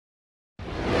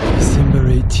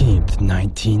14th,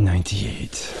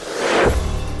 1998.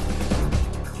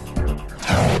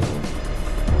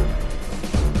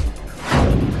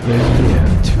 The year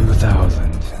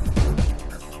 2000.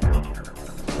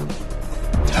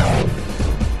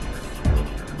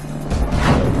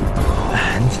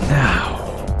 And now...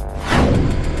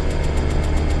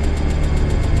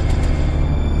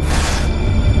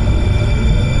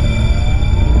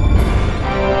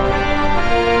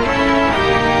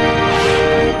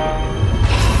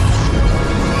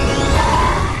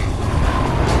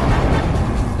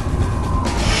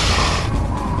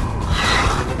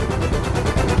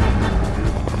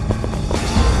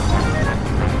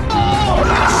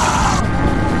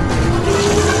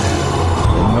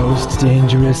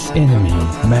 dangerous enemy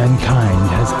mankind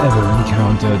has ever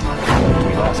encountered.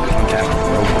 We lost contact with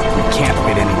Rogan. We can't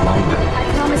wait any longer.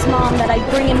 I promised Mom that I'd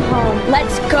bring him home.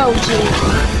 Let's go, G.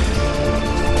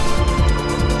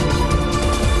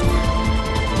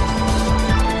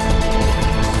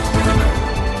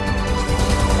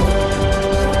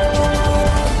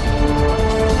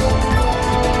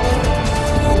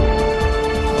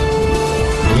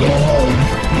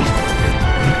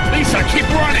 Lisa, keep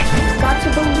running! Got to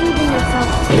believe in yourself.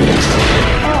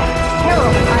 Oh,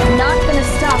 Harold, I'm not gonna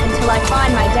stop until I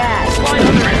find my dad. Slide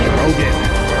under it! Rogan,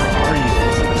 where are you?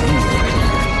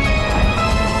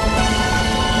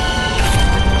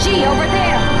 Gee, over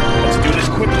there. Let's do this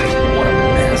quickly. What a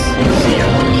mess. See ya.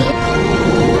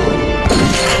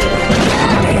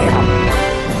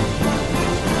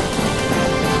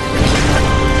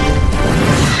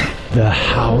 The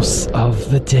House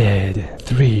of the Dead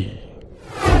 3.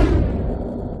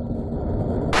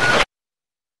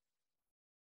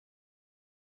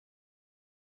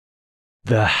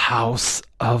 The House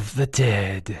of the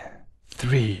Dead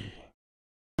 3.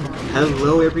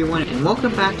 Hello everyone and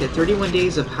welcome back to 31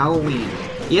 Days of Halloween.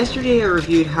 Yesterday I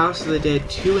reviewed House of the Dead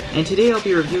 2 and today I'll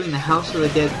be reviewing the House of the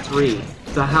Dead 3.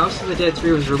 The House of the Dead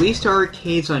 3 was released to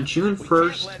arcades on June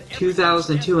 1st,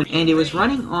 2002 and it was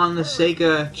running on the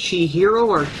Sega Chihiro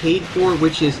arcade board,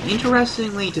 which is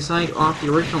interestingly designed off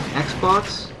the original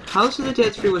Xbox. House of the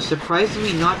Dead 3 was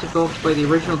surprisingly not developed by the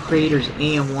original creators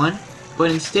AM1, but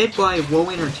instead by WoW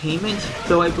Entertainment,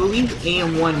 though I believe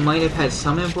AM1 might have had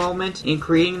some involvement in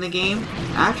creating the game.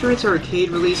 After its arcade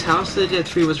release, House of the Dead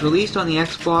 3 was released on the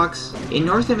Xbox in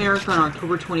North America on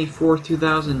October 24,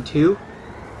 2002,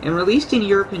 and released in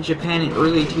Europe and Japan in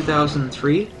early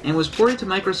 2003, and was ported to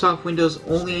Microsoft Windows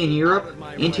only in Europe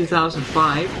in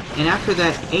 2005, and after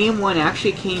that AM1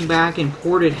 actually came back and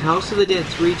ported House of the Dead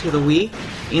 3 to the Wii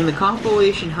in the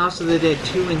compilation House of the Dead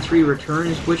 2 and 3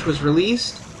 Returns, which was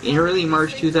released in early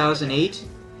March 2008,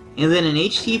 and then an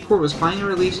HD port was finally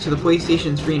released to the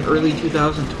PlayStation 3 in early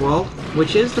 2012,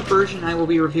 which is the version I will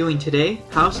be reviewing today.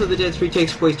 House of the Dead 3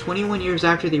 takes place 21 years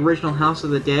after the original House of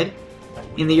the Dead.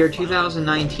 In the year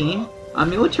 2019, a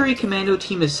military commando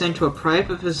team is sent to a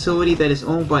private facility that is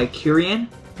owned by Kyrian,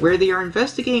 where they are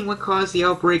investigating what caused the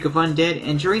outbreak of undead,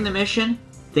 and during the mission,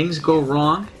 things go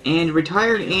wrong, and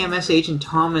retired AMS agent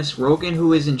Thomas Rogan,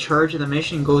 who is in charge of the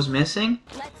mission, goes missing.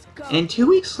 And 2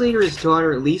 weeks later, his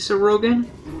daughter Lisa Rogan,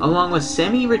 along with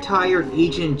semi-retired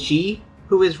Agent G,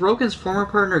 who is Rogan's former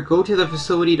partner, go to the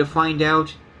facility to find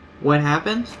out what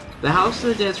happened. The House of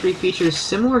the Dead 3 features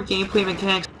similar gameplay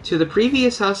mechanics to the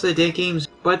previous House of the Dead games,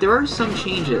 but there are some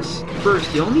changes.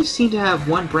 First, you only seem to have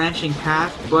one branching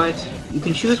path, but you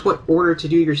can choose what order to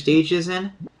do your stages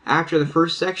in after the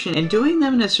first section, and doing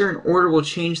them in a certain order will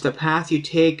change the path you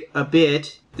take a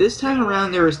bit. This time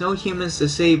around there is no humans to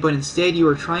save, but instead you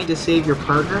are trying to save your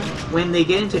partner when they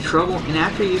get into trouble, and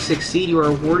after you succeed you are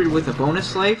awarded with a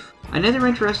bonus life. Another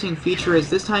interesting feature is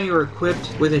this time you are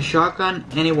equipped with a shotgun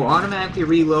and it will automatically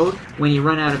reload when you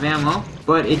run out of ammo,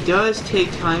 but it does take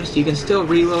time, so you can still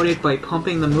reload it by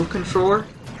pumping the move controller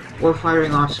or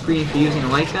firing off screen if you're using a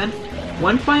light gun.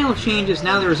 One final change is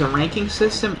now there is a ranking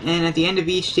system, and at the end of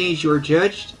each stage you are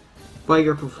judged by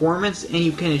your performance, and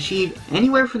you can achieve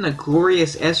anywhere from the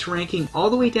glorious S ranking all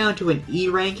the way down to an E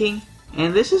ranking,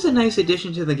 and this is a nice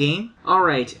addition to the game.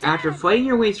 Alright, after fighting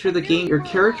your way through the game, your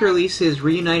character Lisa is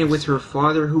reunited with her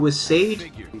father, who was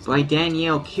saved by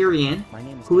Danielle Kyrian,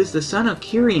 who is the son of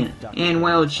Kyrian. And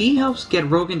while G helps get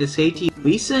Rogan to safety,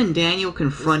 Lisa and Daniel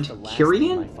confront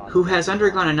Kyrian, who has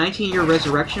undergone a 19-year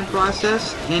resurrection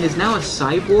process and is now a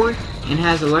cyborg and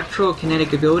has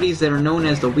electrokinetic abilities that are known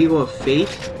as the Wheel of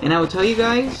Fate. And I will tell you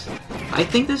guys, I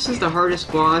think this is the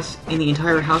hardest boss in the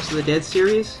entire House of the Dead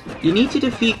series. You need to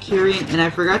defeat Kyrian, and I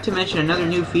forgot to mention another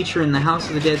new feature in the House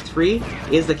of the Dead 3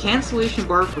 is the cancellation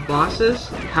bar for bosses.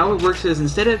 How it works is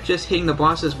instead of just hitting the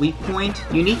boss's weak point,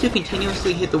 you need to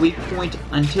continuously hit the weak point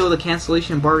until the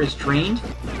cancellation bar is drained,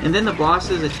 and then the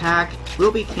boss's attack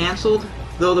will be cancelled,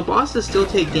 though the bosses still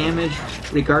take damage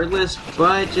regardless,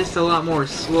 but just a lot more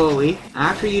slowly.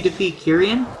 After you defeat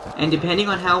Kyrian, and depending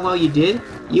on how well you did,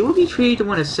 you will be treated to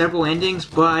one of several endings,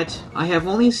 but I have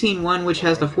only seen one which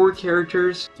has the 4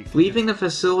 characters leaving the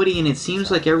facility and it seems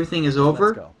like everything is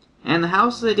over, and the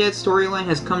House of the Dead storyline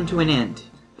has come to an end.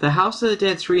 The House of the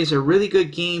Dead 3 is a really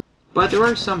good game, but there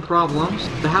are some problems.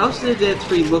 The House of the Dead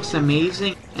 3 looks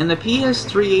amazing, and the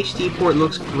PS3 HD port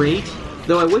looks great,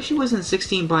 though I wish it was in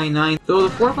 16:9, though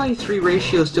the 4:3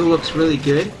 ratio still looks really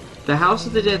good. The House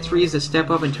of the Dead 3 is a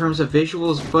step up in terms of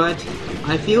visuals, but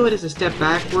I feel it is a step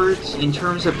backwards in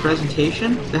terms of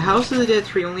presentation. The House of the Dead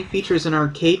 3 only features an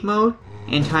arcade mode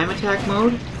and time attack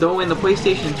mode, though in the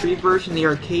PlayStation 3 version the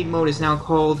arcade mode is now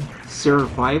called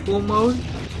survival mode.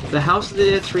 The House of the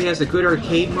Dead 3 has a good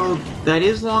arcade mode that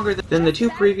is longer than the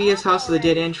 2 previous House of the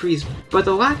Dead entries, but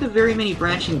the lack of very many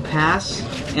branching paths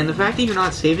and the fact that you're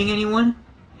not saving anyone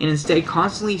and instead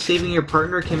constantly saving your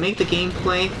partner can make the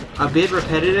gameplay a bit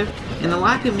repetitive, and the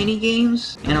lack of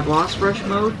minigames and a boss rush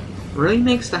mode really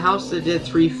makes the House of the Dead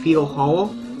 3 feel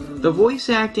hollow. The voice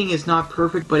acting is not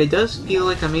perfect, but it does feel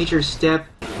like a major step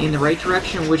in the right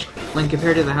direction when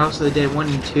compared to the House of the Dead 1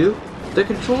 and 2. The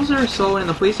controls are solid and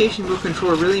the PlayStation Move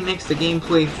controller really makes the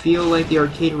gameplay feel like the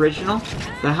arcade original.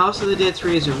 The House of the Dead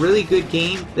 3 is a really good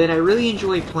game that I really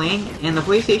enjoy playing, and the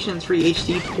PlayStation 3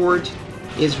 HD port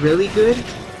is really good.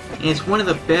 And it's one of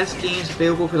the best games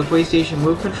available for the PlayStation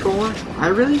Move controller. I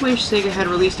really wish Sega had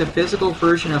released a physical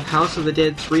version of House of the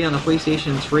Dead 3 on the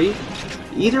PlayStation 3,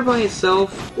 either by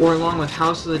itself or along with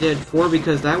House of the Dead 4,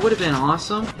 because that would have been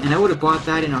awesome, and I would have bought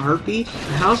that in a heartbeat.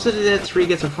 The House of the Dead 3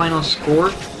 gets a final score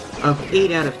of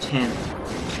 8 out of 10.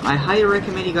 I highly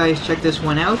recommend you guys check this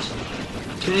one out.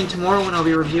 Tune in tomorrow when I'll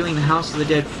be reviewing the House of the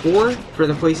Dead 4 for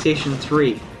the PlayStation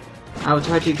 3. I will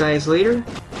talk to you guys later.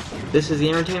 This is the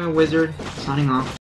Entertainment Wizard, signing off.